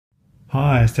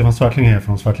Hi, Stefan Swartling here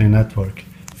from Swartling Network.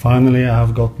 Finally I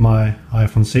have got my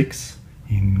iPhone 6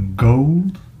 in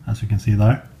gold, as you can see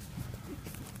there.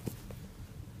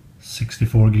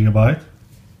 64 GB.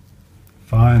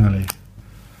 Finally.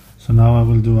 So now I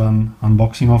will do an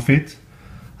unboxing of it,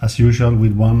 as usual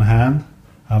with one hand.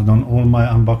 I've done all my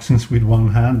unboxings with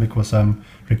one hand because I'm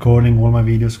recording all my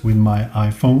videos with my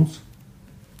iPhones.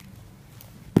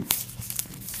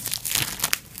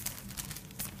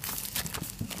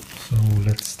 So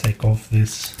let's take off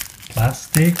this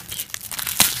plastic.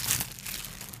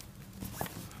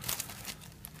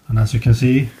 And as you can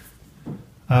see,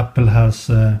 Apple has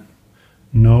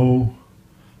no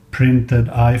printed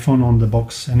iPhone on the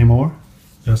box anymore,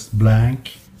 just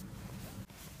blank.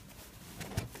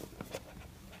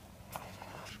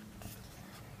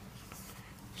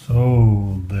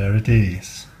 So there it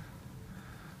is.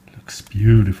 Looks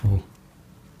beautiful.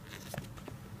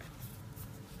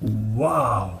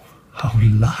 Wow, how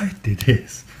light it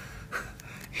is.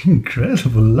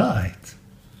 Incredible light.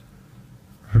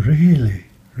 Really,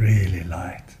 really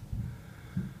light.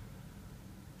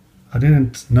 I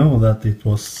didn't know that it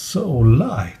was so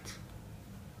light.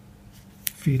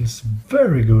 Feels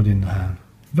very good in the hand.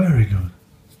 Very good.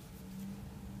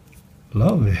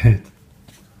 Love it.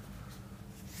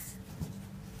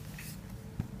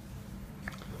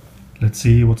 Let's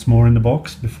see what's more in the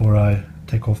box before I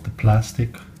take off the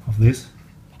plastic of this.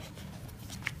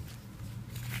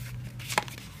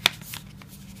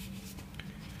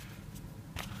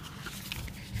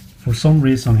 For some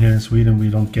reason here in Sweden we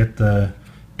don't get the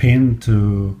pin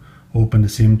to open the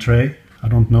SIM tray. I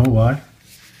don't know why.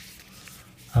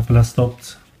 Apple has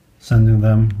stopped sending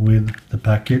them with the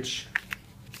package.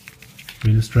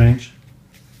 Really strange.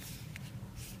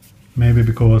 Maybe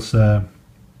because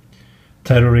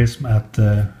terrorism at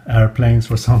airplanes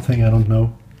or something, I don't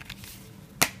know.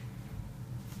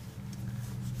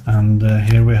 And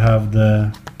here we have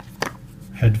the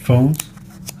headphones,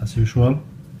 as usual.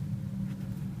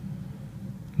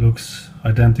 Looks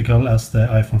identical as the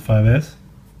iPhone 5s.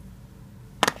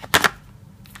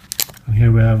 And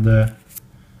here we have the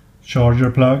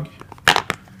charger plug.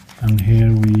 And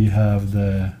here we have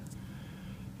the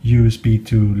USB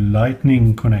to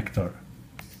Lightning connector,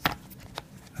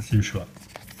 as usual.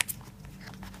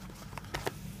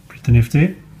 Pretty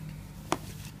nifty.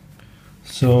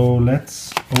 So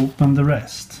let's open the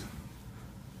rest.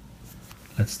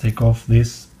 Let's take off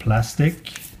this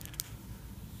plastic.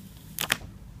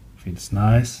 Feels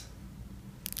nice.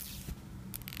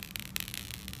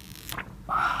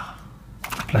 Ah,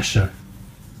 pleasure.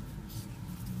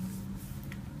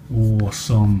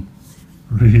 Awesome.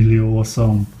 Really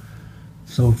awesome.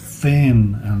 So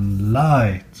thin and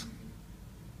light.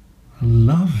 I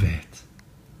love it.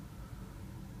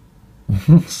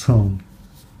 Awesome.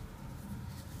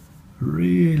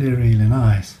 Really, really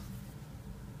nice.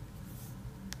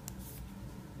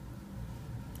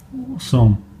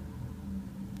 Awesome.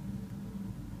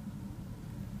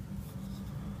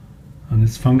 And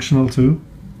it's functional too,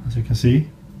 as you can see.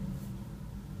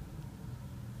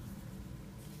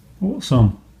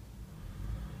 Awesome.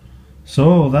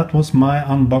 So that was my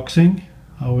unboxing.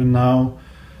 I will now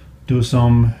do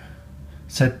some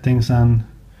settings and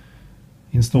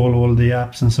install all the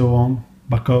apps and so on,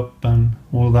 backup and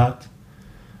all that.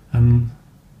 And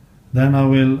then I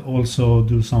will also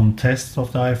do some tests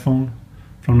of the iPhone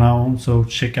from now on. So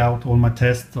check out all my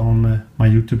tests on my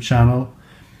YouTube channel.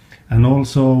 And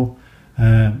also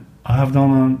I have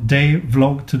done a day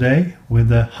vlog today with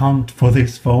the hunt for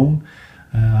this phone.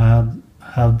 I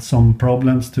had some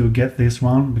problems to get this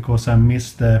one because I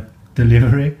missed the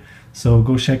delivery. So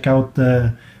go check out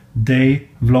the day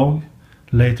vlog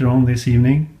later on this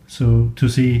evening, so to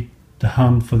see the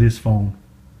hunt for this phone.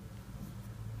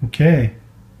 Okay,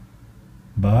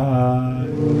 bye.